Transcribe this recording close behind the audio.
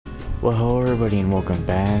Well, hello everybody and welcome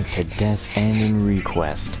back to Death Ending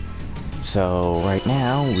Request. So, right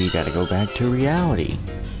now, we gotta go back to reality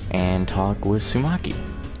and talk with Sumaki.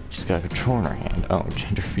 She's got a control in her hand. Oh,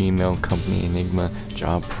 gender female, company enigma,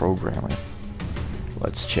 job programmer.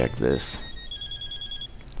 Let's check this.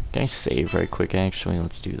 Can I save right quick actually?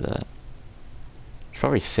 Let's do that. Should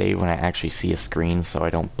probably save when I actually see a screen so I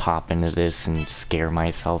don't pop into this and scare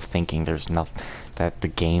myself thinking there's nothing, that the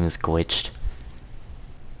game is glitched.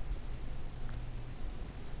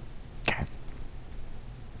 Okay.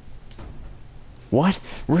 What?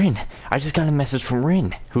 Rin! I just got a message from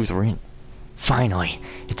Rin. Who's Rin? Finally!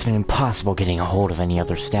 It's been impossible getting a hold of any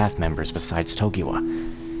other staff members besides Tokiwa.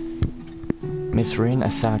 Miss Rin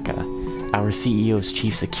Asaka, our CEO's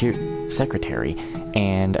chief secretary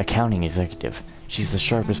and accounting executive. She's the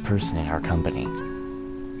sharpest person in our company.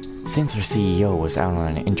 Since our CEO was out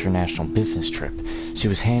on an international business trip, she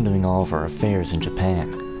was handling all of our affairs in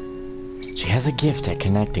Japan. She has a gift at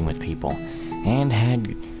connecting with people, and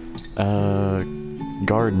had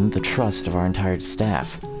garnered the trust of our entire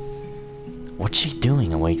staff. What's she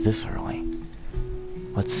doing awake this early?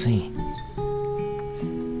 Let's see.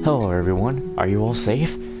 Hello everyone, are you all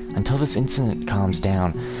safe? Until this incident calms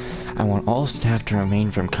down, I want all staff to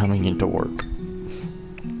remain from coming into work.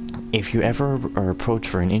 If you ever are approached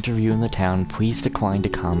for an interview in the town, please decline to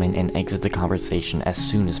comment and exit the conversation as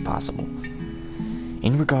soon as possible.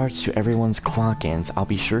 In regards to everyone's clock-ins, I'll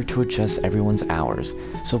be sure to adjust everyone's hours,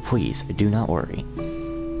 so please, do not worry.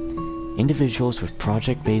 Individuals with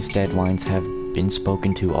project-based deadlines have been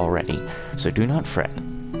spoken to already, so do not fret.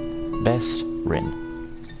 Best,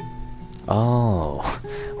 Rin. Oh,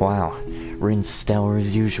 wow. Rin's stellar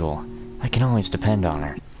as usual. I can always depend on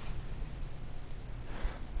her.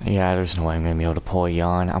 Yeah, there's no way I'm gonna be able to pull a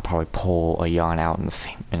yawn. I'll probably pull a yawn out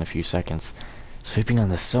in a few seconds. Sleeping on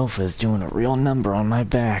the sofa is doing a real number on my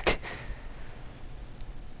back.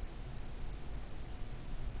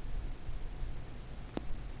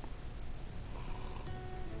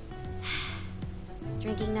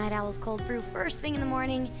 Drinking Night Owl's cold brew first thing in the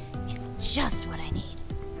morning is just what I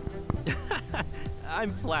need.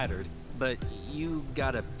 I'm flattered, but you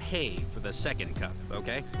gotta pay for the second cup,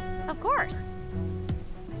 okay? Of course.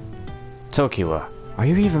 Tokiwa, are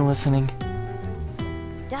you even listening?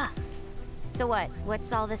 Duh. So what?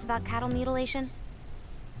 What's all this about cattle mutilation?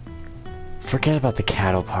 Forget about the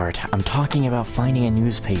cattle part. I'm talking about finding a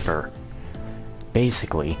newspaper.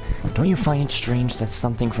 Basically, don't you find it strange that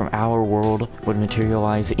something from our world would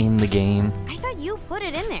materialize in the game? I thought you put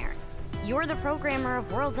it in there. You're the programmer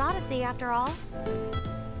of World's Odyssey, after all.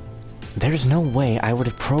 There's no way I would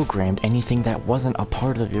have programmed anything that wasn't a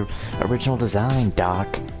part of your original design,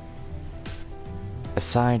 Doc.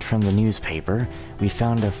 Aside from the newspaper, we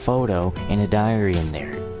found a photo and a diary in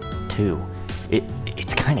there, too.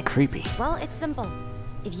 It's kinda creepy. Well, it's simple.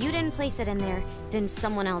 If you didn't place it in there, then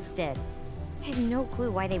someone else did. I have no clue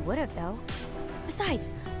why they would have, though.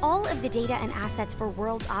 Besides, all of the data and assets for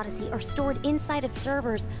World's Odyssey are stored inside of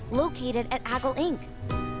servers located at Aggle Inc.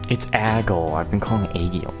 It's Aggle. I've been calling it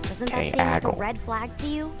Aggle. Doesn't Okay, that seem like Aggle. a red flag to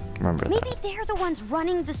you? Remember that. Maybe they're the ones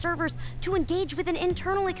running the servers to engage with an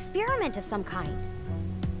internal experiment of some kind.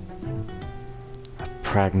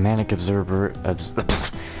 Pragmatic observer...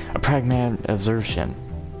 a pragmatic observation.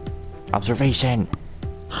 Observation!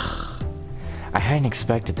 I hadn't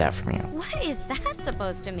expected that from you. What is that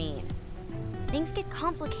supposed to mean? Things get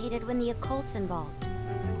complicated when the occult's involved.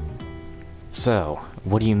 So,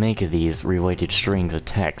 what do you make of these related strings of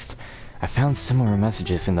text? I found similar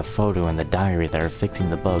messages in the photo and the diary that are fixing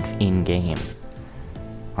the bugs in-game.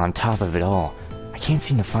 On top of it all, I can't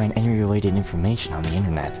seem to find any related information on the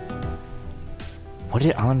internet. What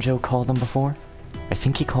did Anjo call them before? I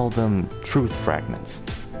think he called them truth fragments.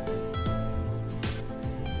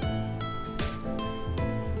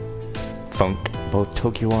 Funk. Both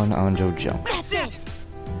Tokiwa and Anjo jumped. That's it!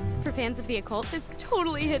 For fans of the occult, this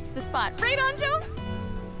totally hits the spot. Right, Anjo?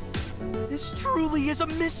 This truly is a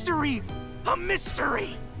mystery! A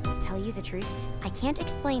mystery! To tell you the truth, I can't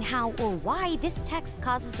explain how or why this text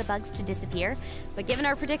causes the bugs to disappear, but given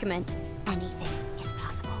our predicament, anything is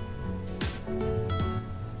possible.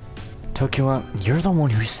 Tokiwa, you're the one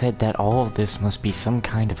who said that all of this must be some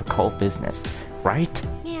kind of occult business, right?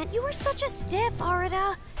 Man, you were such a stiff,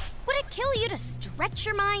 Arida. Would it kill you to stretch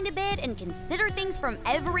your mind a bit and consider things from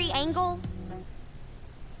every angle?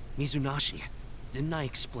 Mizunashi, didn't I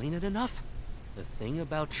explain it enough? The thing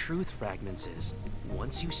about truth fragments is,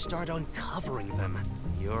 once you start uncovering them,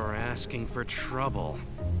 you're asking for trouble.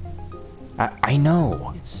 I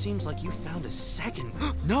know. It seems like you found a second.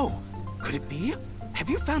 No! Could it be? Have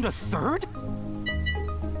you found a third?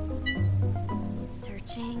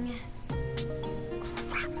 Searching.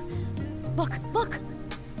 Crap. Look!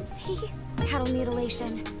 See? Cattle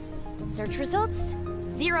mutilation. Search results,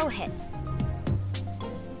 0 hits.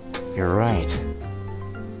 You're right.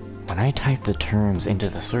 When I typed the terms into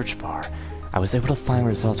the search bar, I was able to find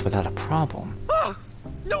results without a problem. Ah!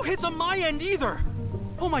 No hits on my end either!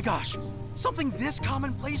 Oh my gosh! Something this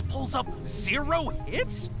commonplace pulls up 0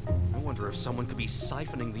 hits? I wonder if someone could be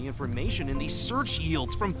siphoning the information in these search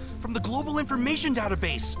yields from the global information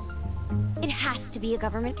database. It has to be a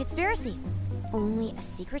government conspiracy. Only a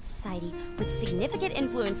secret society with significant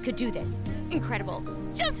influence could do this. Incredible.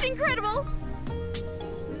 Just incredible!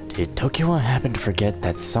 Did Tokiwa happen to forget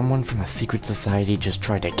that someone from a secret society just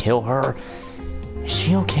tried to kill her? Is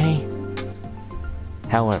she okay?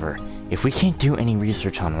 However, if we can't do any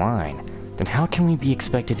research online, then how can we be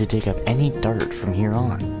expected to dig up any dirt from here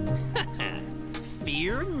on?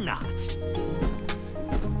 Fear not.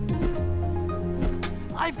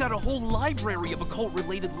 I've got a whole library of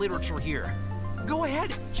occult-related literature here. Go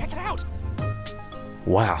ahead, check it out.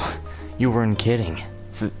 Wow, you weren't kidding.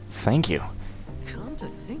 Thank you. Come to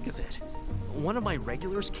think of it, one of my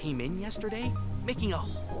regulars came in yesterday, making a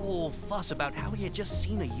whole fuss about how he had just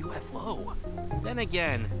seen a UFO. Then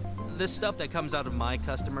again, the stuff that comes out of my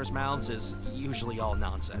customers' mouths is usually all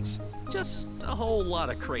nonsense. Just a whole lot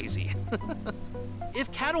of crazy.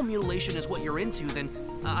 If cattle mutilation is what you're into, then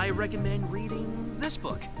I recommend reading this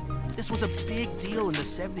book. This was a big deal in the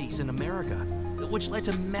 70s in America, which led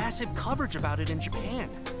to massive coverage about it in Japan.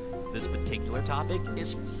 This particular topic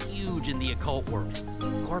is huge in the occult world.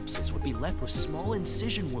 Corpses would be left with small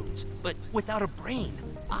incision wounds, but without a brain,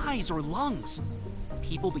 eyes, or lungs.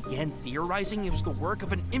 People began theorizing it was the work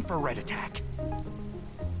of an infrared attack.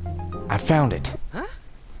 I found it. Huh?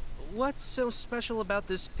 What's so special about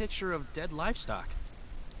this picture of dead livestock?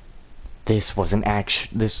 This was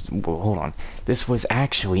This was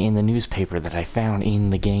actually in the newspaper that I found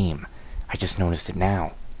in the game. I just noticed it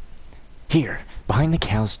now. Here, behind the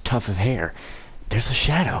cow's tuft of hair, there's a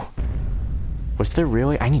shadow. Was there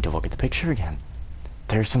really? I need to look at the picture again.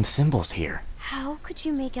 There are some symbols here. How could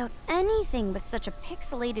you make out anything with such a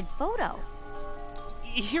pixelated photo?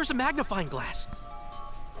 Here's a magnifying glass.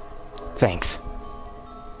 Thanks.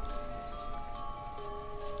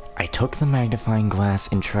 I took the magnifying glass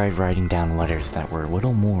and tried writing down letters that were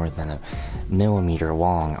little more than a millimeter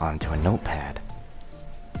long onto a notepad.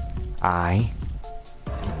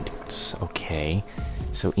 Okay,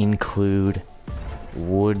 so include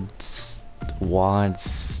wads,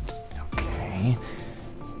 okay.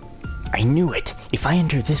 I knew it! If I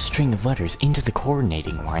enter this string of letters into the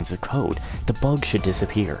coordinating lines of code, the bug should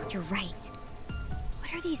disappear. You're right.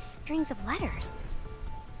 What are these strings of letters?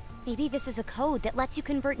 Maybe this is a code that lets you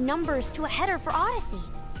convert numbers to a header for Odyssey.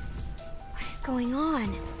 What is going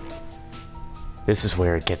on? This is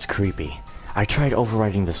where it gets creepy. I tried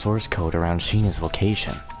overwriting the source code around Sheena's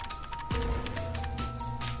location.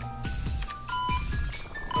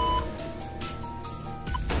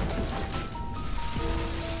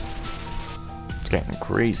 It's getting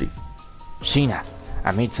crazy. Sheena,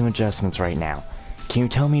 I made some adjustments right now. Can you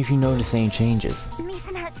tell me if you noticed any changes?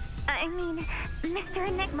 Mr.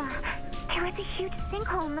 Enigma, there was a huge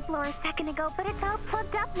sinkhole in the floor a second ago, but it's all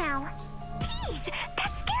plugged up now. Jeez,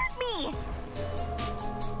 that scared me!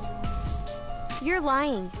 You're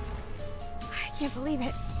lying. I can't believe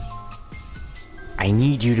it. I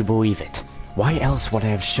need you to believe it. Why else would I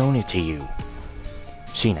have shown it to you?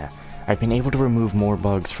 Sheena, I've been able to remove more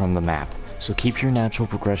bugs from the map, so keep your natural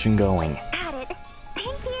progression going. Got it.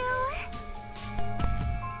 Thank you!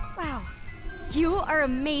 Wow. You are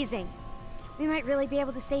amazing. We might really be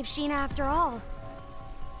able to save Sheena after all.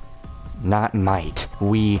 Not might.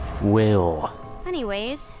 We will.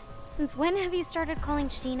 Anyways, since when have you started calling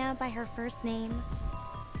Sheena by her first name?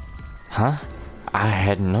 Huh? I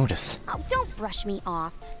hadn't noticed. Oh, don't brush me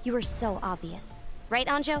off. You were so obvious. Right,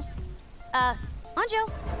 Anjo?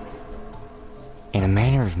 Anjo? In a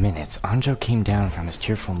matter of minutes, Anjo came down from his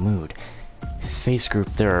cheerful mood. His face grew.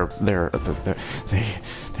 There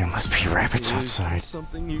must be rabbits outside. Is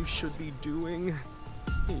something you should be doing?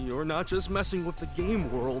 You're not just messing with the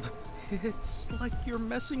game world. It's like you're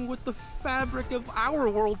messing with the fabric of our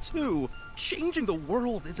world too. Changing the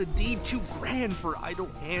world is a deed too grand for idle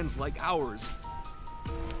hands like ours.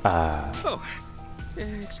 Oh,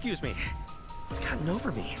 excuse me. It's gotten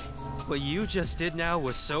over me. What you just did now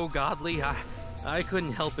was so godly, I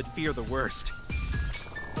couldn't help but fear the worst.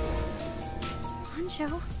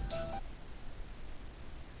 Anjo?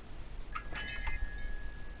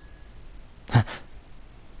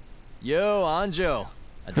 Yo, Anjo.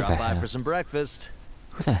 I dropped by for some breakfast.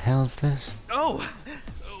 Who the hell's this? Oh,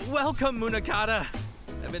 welcome, Munakata.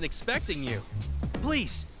 I've been expecting you.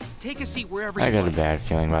 Please, take a seat wherever you I got a want. bad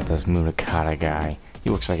feeling about this Munakata guy. He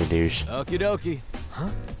looks like a douche. Okie dokie. Huh?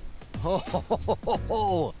 Oh, ho, ho, ho, ho,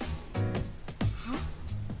 ho.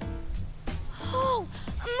 Oh,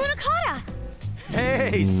 Munakata!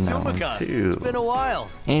 Hey, No, Sumika. dude. It's been a while.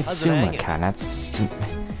 And it's How's it hanging? Sumika, not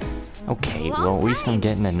Okay, Long well, at least I'm time.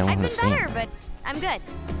 getting to know I've him the been same. better, but I'm good.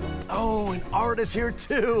 Oh, and Art is here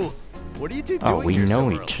too. What are you two doing Oh, we here so know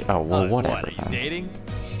early? each. Oh, well, whatever. What, are you then. dating?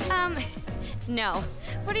 No.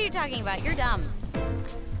 What are you talking about? You're dumb.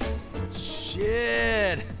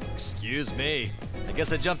 Shit. Excuse me. I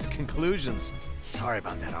guess I jumped to conclusions. Sorry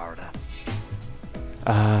about that, Arda.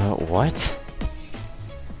 What?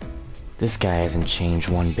 This guy hasn't changed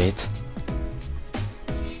one bit.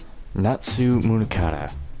 Natsu Munakata.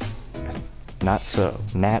 Natsu,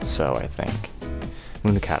 I think.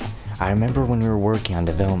 Munakata. I remember when we were working on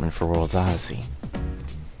development for World's Odyssey.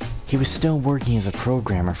 He was still working as a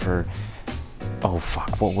programmer for... Oh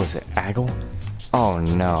fuck, what was it? Aggle? Oh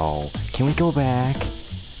no. Can we go back?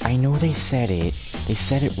 I know they said it. They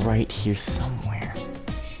said it right here somewhere.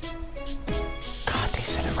 God, they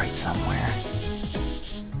said it right somewhere.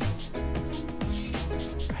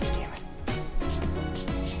 God damn it.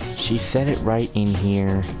 She said it right in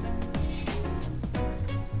here.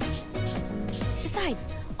 Besides,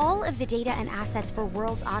 all of the data and assets for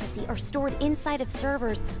World's Odyssey are stored inside of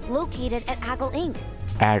servers located at Aggle Inc.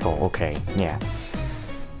 Aggle, okay, yeah.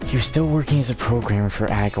 He was still working as a programmer for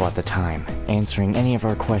Aggle at the time, answering any of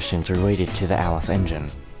our questions related to the Alice engine.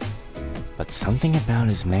 But something about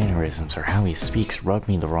his mannerisms or how he speaks rubbed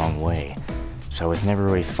me the wrong way, so I was never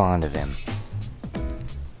really fond of him.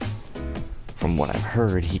 From what I've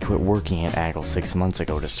heard, he quit working at Aggle 6 months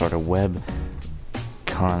ago to start a web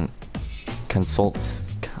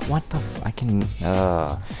consults. What the f?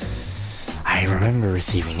 I remember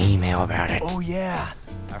receiving an email about it. Oh yeah.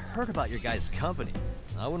 I heard about your guys' company.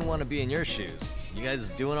 I wouldn't want to be in your shoes. You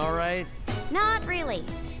guys doing all right? Not really.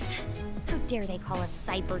 How dare they call us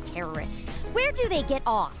cyber terrorists? Where do they get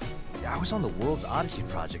off? Yeah, I was on the World's Odyssey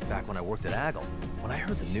project back when I worked at Aggle. When I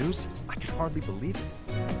heard the news, I could hardly believe it.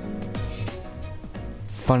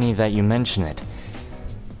 Funny that you mention it.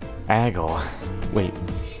 Aggle. Wait.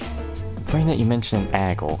 Funny that you mention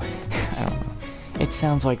Aggle. I don't know. It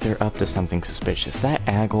sounds like they're up to something suspicious. That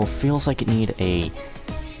Aggle feels like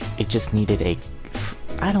it just needed a...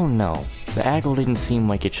 I don't know. The Aggle didn't seem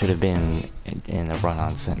like it should have been in a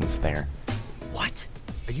run-on sentence there. What?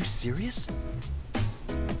 Are you serious?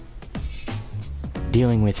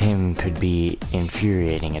 Dealing with him could be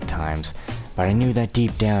infuriating at times, but I knew that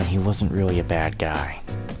deep down he wasn't really a bad guy.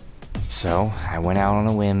 So, I went out on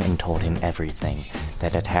a whim and told him everything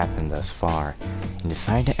that had happened thus far, and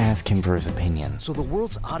decided to ask him for his opinion. So the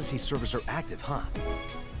World's Odyssey servers are active, huh?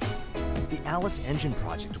 The Alice Engine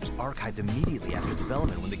project was archived immediately after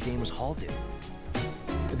development when the game was halted.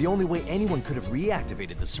 The only way anyone could have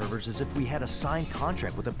reactivated the servers is if we had a signed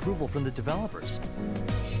contract with approval from the developers.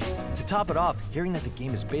 To top it off, hearing that the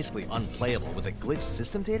game is basically unplayable with a glitched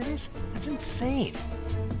system database? That's insane!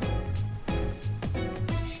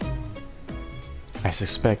 I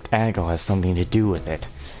suspect Aggle has something to do with it.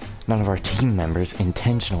 None of our team members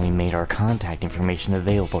intentionally made our contact information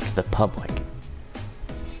available to the public.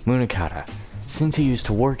 Munakata, since you used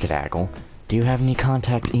to work at Aggle, do you have any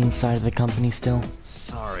contacts inside of the company still?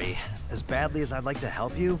 Sorry, as badly as I'd like to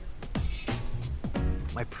help you,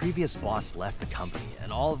 my previous boss left the company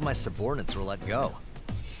and all of my subordinates were let go.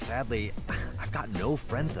 Sadly, I've got no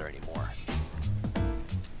friends there anymore.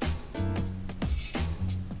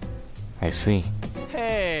 I see.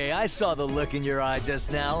 Hey, I saw the look in your eye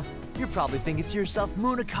just now. You're probably thinking to yourself,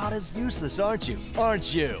 Munakata's useless, aren't you?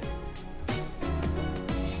 Aren't you?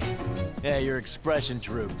 Hey, your expression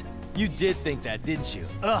drooped. You did think that, didn't you?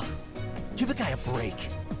 Ugh! Give the guy a break.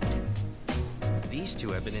 These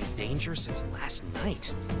two have been in danger since last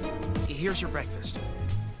night. Here's your breakfast.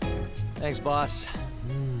 Thanks, boss.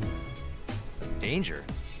 Danger?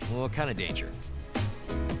 What kind of danger?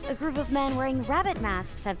 A group of men wearing rabbit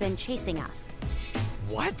masks have been chasing us.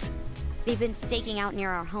 What? They've been staking out near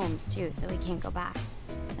our homes, too, so we can't go back.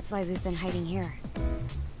 That's why we've been hiding here.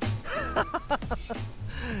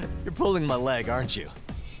 You're pulling my leg, aren't you?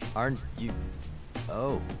 Aren't you?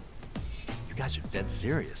 Oh. You guys are dead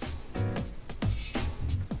serious.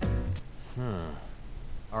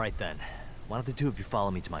 Alright then. Why don't the two of you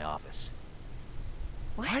follow me to my office?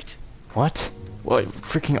 What? What? What?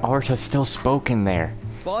 Freaking Arta's still spoken there.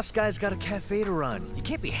 Boss guy's got a cafe to run. You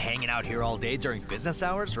can't be hanging out here all day during business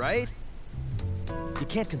hours, right? You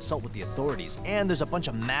can't consult with the authorities, and there's a bunch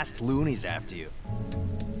of masked loonies after you.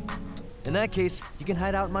 In that case, you can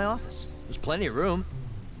hide out in my office. There's plenty of room.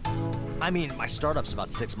 I mean, my startup's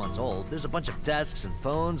about 6 months old. There's a bunch of desks and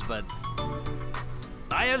phones, but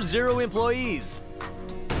I have 0 employees.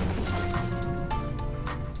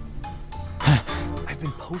 I've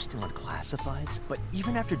been posting on classifieds, but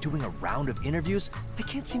even after doing a round of interviews, I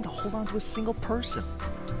can't seem to hold on to a single person.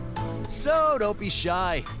 So don't be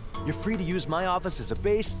shy. You're free to use my office as a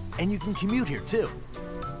base, and you can commute here too.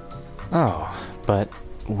 Oh, but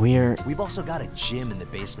we've also got a gym in the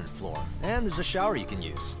basement floor, and there's a shower you can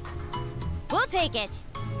use. We'll take it.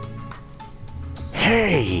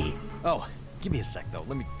 Hey! Oh, give me a sec though.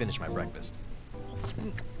 Let me finish my breakfast.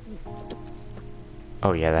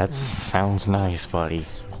 Oh yeah, that sounds nice, buddy.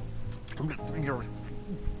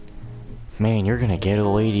 Man, you're gonna get a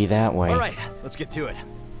lady that way. All right, let's get to it.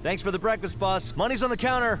 Thanks for the breakfast, boss. Money's on the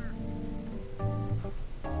counter.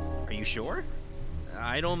 Are you sure?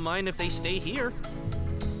 I don't mind if they stay here.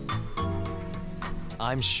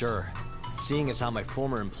 I'm sure. Seeing as how my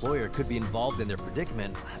former employer could be involved in their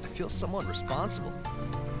predicament, I feel somewhat responsible.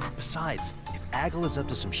 Besides, if Aggle is up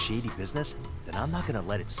to some shady business, then I'm not gonna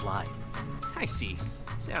let it slide. I see.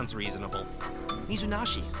 Sounds reasonable.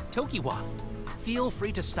 Mizunashi, Tokiwa, feel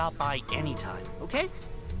free to stop by anytime, okay?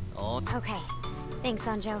 Oh, Okay. Thanks,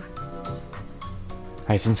 Sanjo.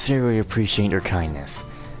 I sincerely appreciate your kindness.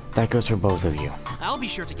 That goes for both of you. I'll be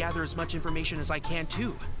sure to gather as much information as I can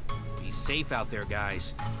too. Be safe out there,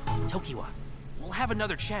 guys. Tokiwa, we'll have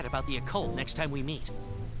another chat about the occult next time we meet.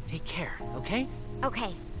 Take care, okay?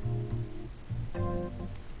 Okay.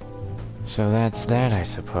 So that's that, I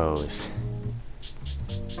suppose.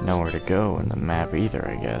 Nowhere to go in the map either,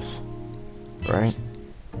 I guess. Right?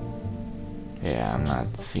 Yeah, I'm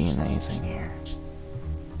not seeing anything here.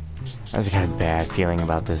 I just got a bad feeling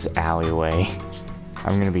about this alleyway.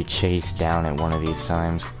 I'm gonna be chased down at one of these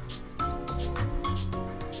times.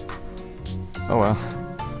 Oh well.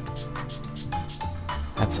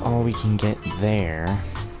 That's all we can get there.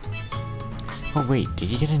 Oh wait, did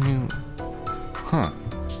you get a new... Huh.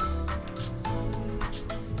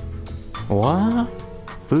 What?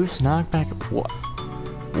 Boost knockback? What?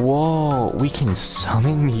 Whoa, we can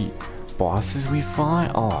summon the bosses we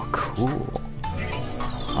fought? Oh, cool.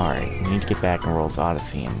 Alright, we need to get back in World's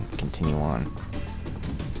Odyssey and continue on.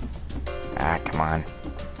 Ah, come on.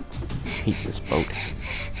 Hate this boat.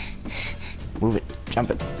 Move it. Jump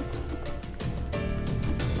it.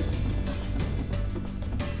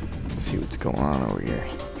 Let's see what's going on over here.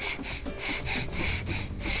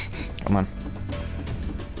 Come on.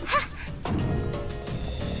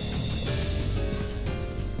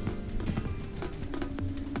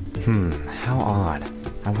 How odd.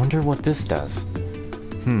 I wonder what this does.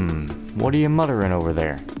 What are you muttering over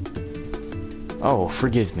there? Oh,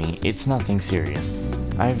 forgive me, it's nothing serious.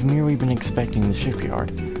 I've merely been inspecting the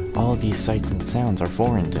shipyard. All of these sights and sounds are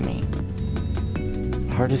foreign to me.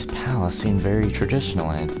 Hardest Palace seemed very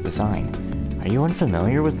traditional in its design. Are you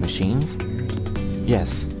unfamiliar with machines?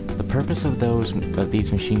 Yes, the purpose of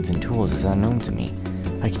these machines and tools is unknown to me.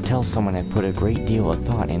 I can tell someone had put a great deal of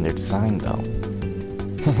thought in their design, though.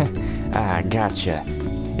 Ah, gotcha.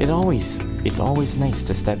 It's always nice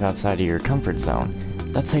to step outside of your comfort zone.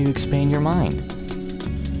 That's how you expand your mind.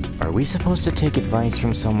 Are we supposed to take advice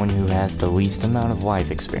from someone who has the least amount of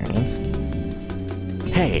life experience?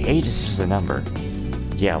 Hey, age is just a number.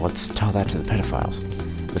 Yeah, let's tell that to the pedophiles.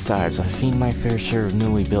 Besides, I've seen my fair share of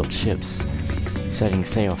newly built ships setting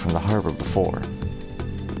sail from the harbor before.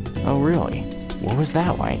 Oh really? What was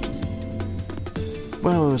that like?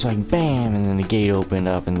 Well, it was like BAM, and then the gate opened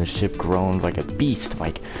up and the ship groaned like a beast,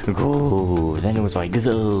 like, go. Then it was like,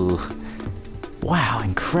 ugh. Wow,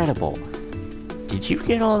 incredible. Did you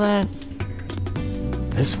get all that?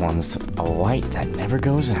 This one's a light that never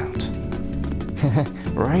goes out.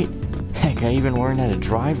 Right? Heck, I even learned how to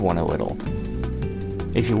drive one a little.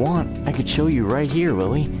 If you want, I could show you right here,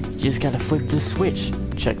 Willie. You just gotta flip this switch.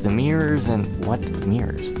 Check the mirrors and... What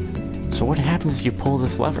mirrors? So what happens if you pull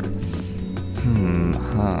this lever?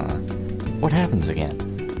 What happens again?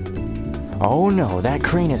 Oh no, that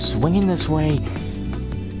crane is swinging this way.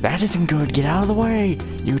 That isn't good. Get out of the way,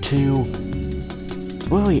 you two.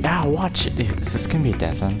 Willie, ow, watch it. Is this gonna be a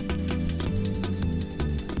death end?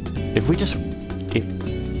 If we just...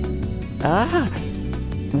 Ah!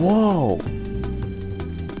 Whoa!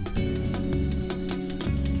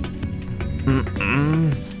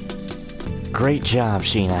 Great job,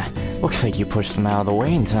 Sheena. Looks like you pushed them out of the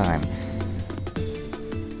way in time.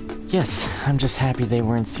 Yes, I'm just happy they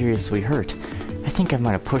weren't seriously hurt. I think I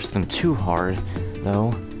might have pushed them too hard,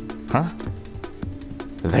 though. Huh?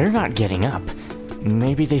 They're not getting up.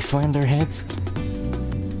 Maybe they slammed their heads?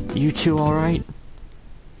 You two alright?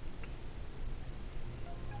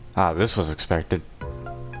 Ah, this was expected.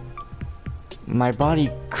 My body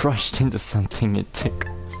crushed into something, it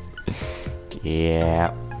tickles.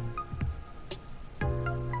 Yeah.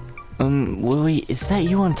 Willie, is that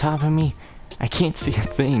you on top of me? I can't see a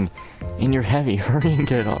thing. And you're heavy. Hurry and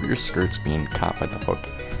get off. Your skirt's being caught by the hook.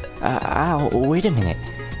 Ow, wait a minute.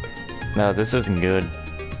 No, this isn't good.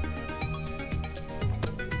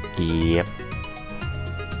 Yep.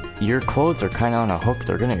 Your clothes are kinda on a hook.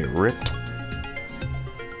 They're gonna get ripped.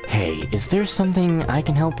 Hey, is there something I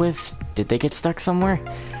can help with? Did they get stuck somewhere?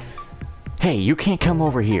 Hey, you can't come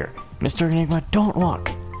over here. Mr. Enigma, don't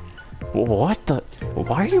look. What the?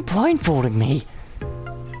 Why are you blindfolding me?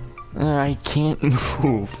 I can't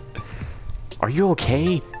move. Are you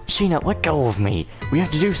okay? Sheena, let go of me. We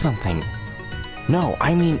have to do something. No,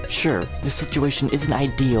 I mean, sure, this situation isn't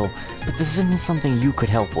ideal, but this isn't something you could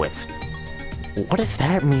help with. What does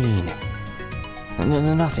that mean?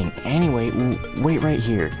 Nothing. Anyway, wait right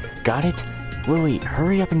here. Got it? Willie,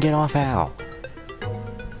 hurry up and get off Al.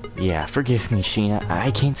 Yeah, forgive me, Sheena.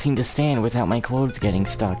 I can't seem to stand without my clothes getting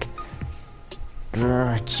stuck.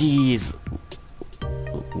 Jeez.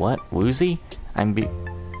 What? Woozy?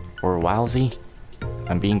 Or Wowsy?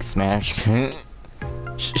 I'm being smashed.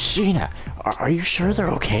 Sheena, are you sure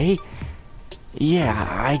they're okay? Yeah,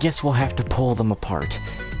 I guess we'll have to pull them apart.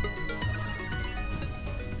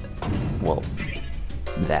 Well,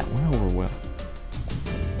 that went over well.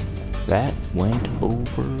 That went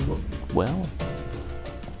over well.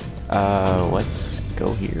 Let's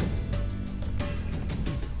go here.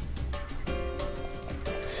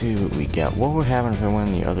 See what we got. What would happen if I went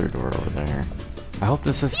in the other door over there? I hope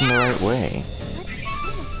this isn't the right way.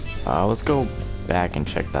 Let's go back and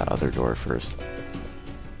check that other door first.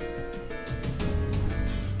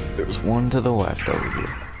 There's one to the left over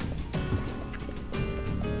here.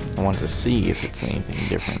 I want to see if it's anything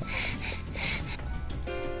different.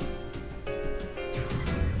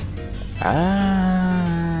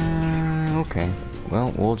 Okay.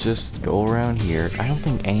 Well, we'll just go around here. I don't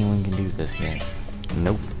think anyone can do this yet.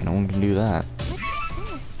 Nope, no one can do that.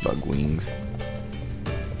 Bug wings.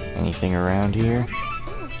 Anything around here?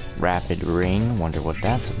 Rapid ring. Wonder what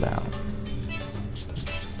that's about.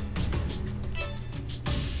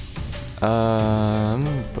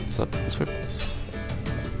 What's up? Let's whip this.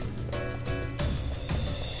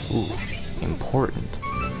 Ooh, important.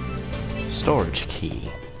 Storage key.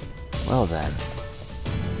 Well then.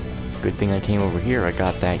 Good thing I came over here, I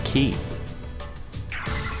got that key.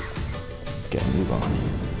 Let's get a move on.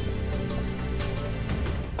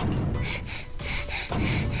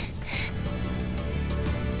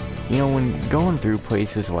 You know, when going through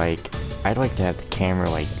places, like, I'd like to have the camera,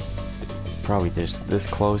 like, probably this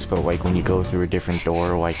close, but like when you go through a different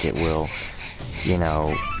door, like it will, you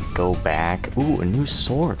know, go back. Ooh, a new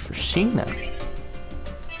sword for Sheena.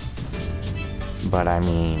 But I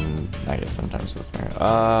mean, I guess sometimes it's better.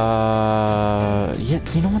 Yeah,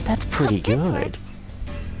 you know what? That's pretty good.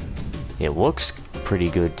 It looks pretty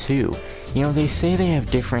good too. You know, they say they have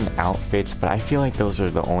different outfits, but I feel like those are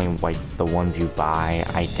the only, like, the ones you buy.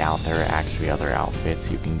 I doubt there are actually other outfits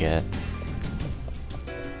you can get.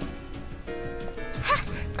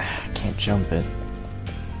 Can't jump it.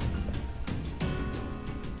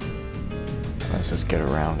 Let's just get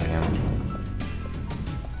around him.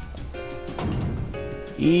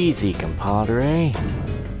 Easy, compadre.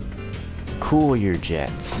 Cool your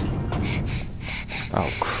jets. Oh,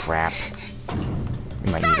 crap.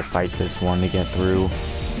 We might need to fight this one to get through.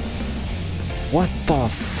 What the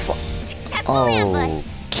fu-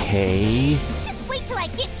 Okay. Just wait till I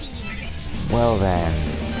get to you. Well then.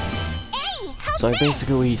 Hey, how's So I this?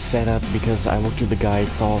 basically set up, because I looked through the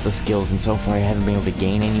guide, saw all the skills, and so far I haven't been able to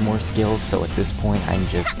gain any more skills, so at this point I'm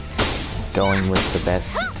just going with the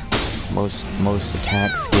best, most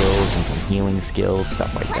attack skills and some healing skills,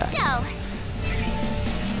 stuff like that. Let's go.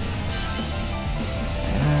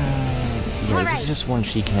 Yeah, this Alright. is just one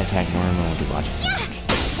she can attack normally and do lots of Yeah. damage.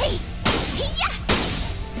 Hey. Yeah.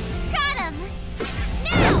 Got him.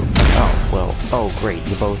 Now. Oh, well, oh great,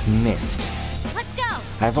 you both missed. Let's go.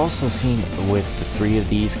 I've also seen with the 3 of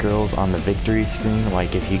these girls on the victory screen,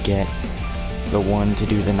 like if you get the one to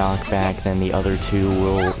do the knockback, then the other 2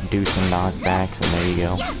 will do some knockbacks, and there you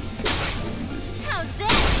go. Yeah. How's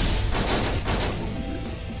this?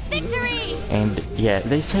 Victory. And yeah,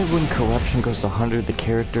 they say when corruption goes to 100, the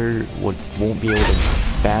character won't be able to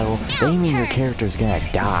battle. They mean your character's gonna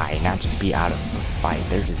die, not just be out of the fight.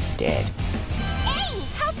 They're just dead. Hey,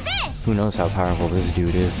 how's this? Who knows how powerful this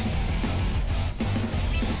dude is?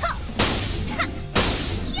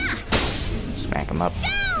 Yeah. Smack him up.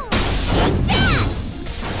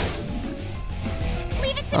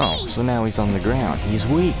 Leave it to Oh, me. so now he's on the ground. He's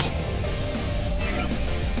weak.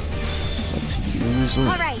 Let's Let's use wings.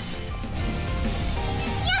 All right.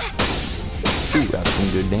 Ooh, that's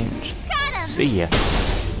some good damage. Got him. See ya.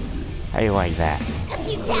 How you like that? Took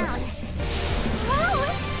you down. Whoa!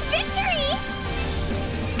 Victory!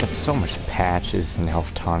 Got so much patches and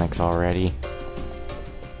health tonics already.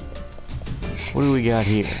 What do we got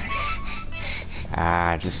here?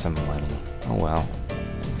 Ah, just some money. Oh well.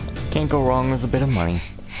 Can't go wrong with a bit of money.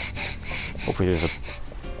 Hopefully there's a,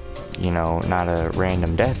 you know, not a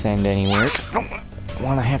random death end anywhere. 'Cause I don't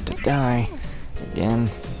want to have to die again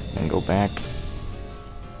and go back.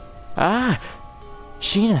 Ah!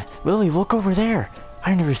 Sheena, Lily, look over there.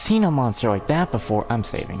 I've never seen a monster like that before. I'm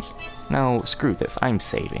saving. No, screw this. I'm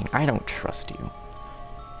saving. I don't trust you.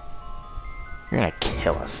 You're gonna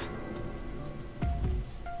kill us.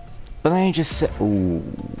 But then I just said, ooh.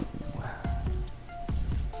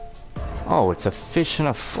 Oh, it's a fish and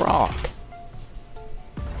a frog.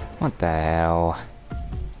 What the hell?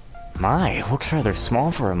 My, it looks rather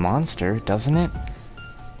small for a monster, doesn't it?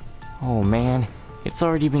 Oh man, it's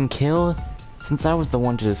already been killed? Since I was the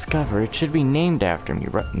one to discover, it should be named after me,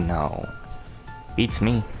 right? No. Beats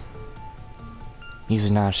me.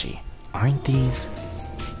 Mizunaishi, aren't these?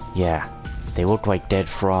 Yeah, they look like dead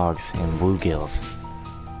frogs and bluegills.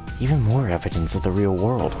 Even more evidence of the real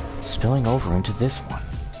world, spilling over into this one.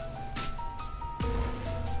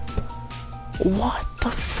 What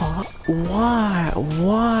the fuck? Why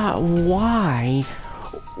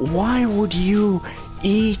would you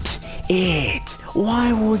eat it?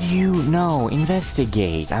 Why would you? No,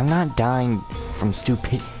 investigate. I'm not dying from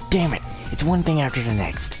stupid. Damn it, it's one thing after the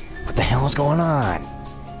next. What the hell is going on?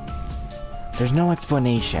 There's no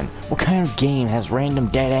explanation. What kind of game has random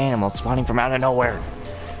dead animals spawning from out of nowhere?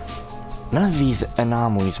 None of these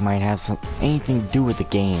anomalies might have anything to do with the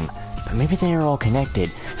game, but maybe they are all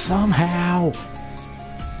connected somehow.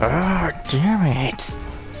 Ah, damn it.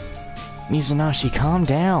 Mizunaishi, calm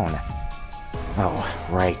down. Oh,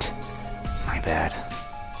 right. My bad.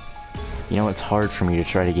 You know, it's hard for me to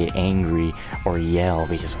try to get angry or yell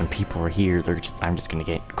because when people are here, I'm just gonna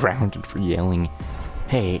get grounded for yelling.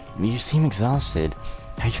 Hey, you seem exhausted.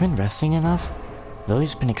 Have you been resting enough?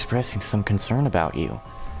 Lily's been expressing some concern about you.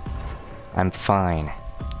 I'm fine.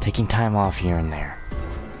 Taking time off here and there.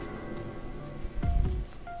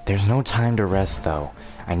 There's no time to rest, though.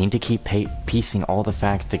 I need to keep piecing all the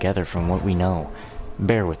facts together from what we know.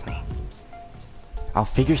 Bear with me. I'll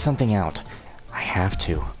figure something out. I have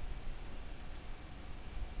to.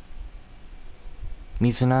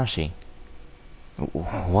 Mizunaishi.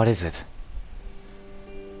 What is it?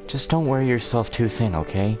 Just don't wear yourself too thin,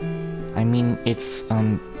 okay? I mean, it's,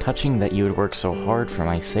 touching that you would work so hard for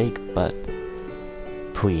my sake, but...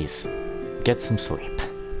 Please, get some sleep.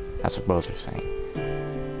 That's what both are saying.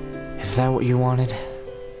 Is that what you wanted?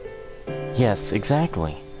 Yes,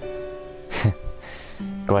 exactly.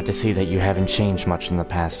 Glad to see that you haven't changed much in the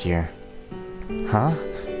past year. Huh?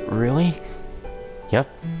 Really? Yep,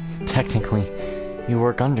 technically, you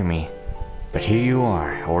work under me. But here you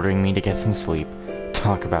are, ordering me to get some sleep.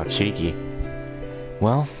 Talk about cheeky.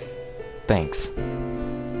 Well, thanks.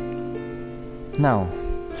 No,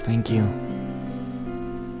 thank you.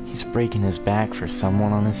 He's breaking his back for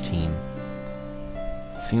someone on his team.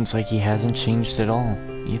 Seems like he hasn't changed at all,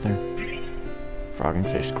 either. Frog and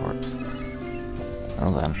fish corpse.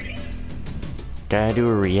 Well then. Gotta do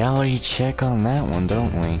a reality check on that one,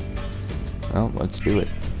 don't we? Well, let's do it.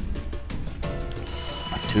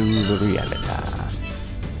 To the reality.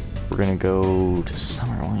 We're gonna go to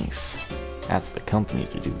Summer Life. That's the company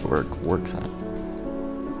to do the works on.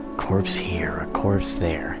 Corpse here, a corpse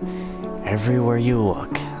there. Everywhere you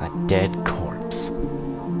look, a dead corpse.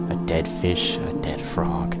 A dead fish, a dead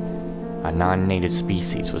frog. A non-native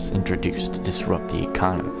species was introduced to disrupt the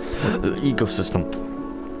ecosystem.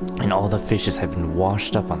 And all the fishes have been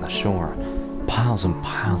washed up on the shore. Piles and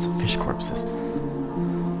piles of fish corpses.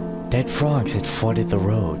 Dead frogs had flooded the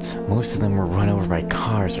roads. Most of them were run over by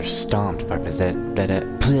cars or stomped by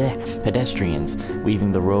pedestrians,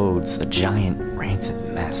 leaving the roads a giant rancid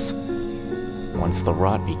mess. Once the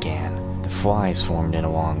rot began, the flies swarmed in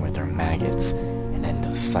along with their maggots, and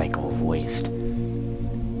ended the cycle of waste.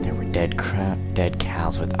 There were dead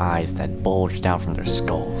cows with eyes that bulged out from their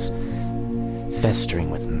skulls, festering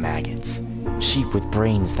with maggots, sheep with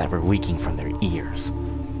brains that were leaking from their ears.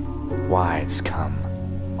 Wives come,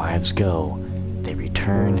 wives go, they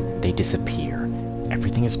return, they disappear.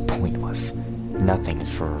 Everything is pointless, nothing is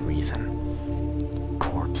for a reason.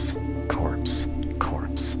 Corpse, corpse,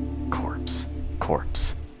 corpse, corpse,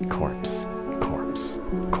 corpse, corpse, corpse,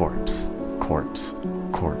 corpse.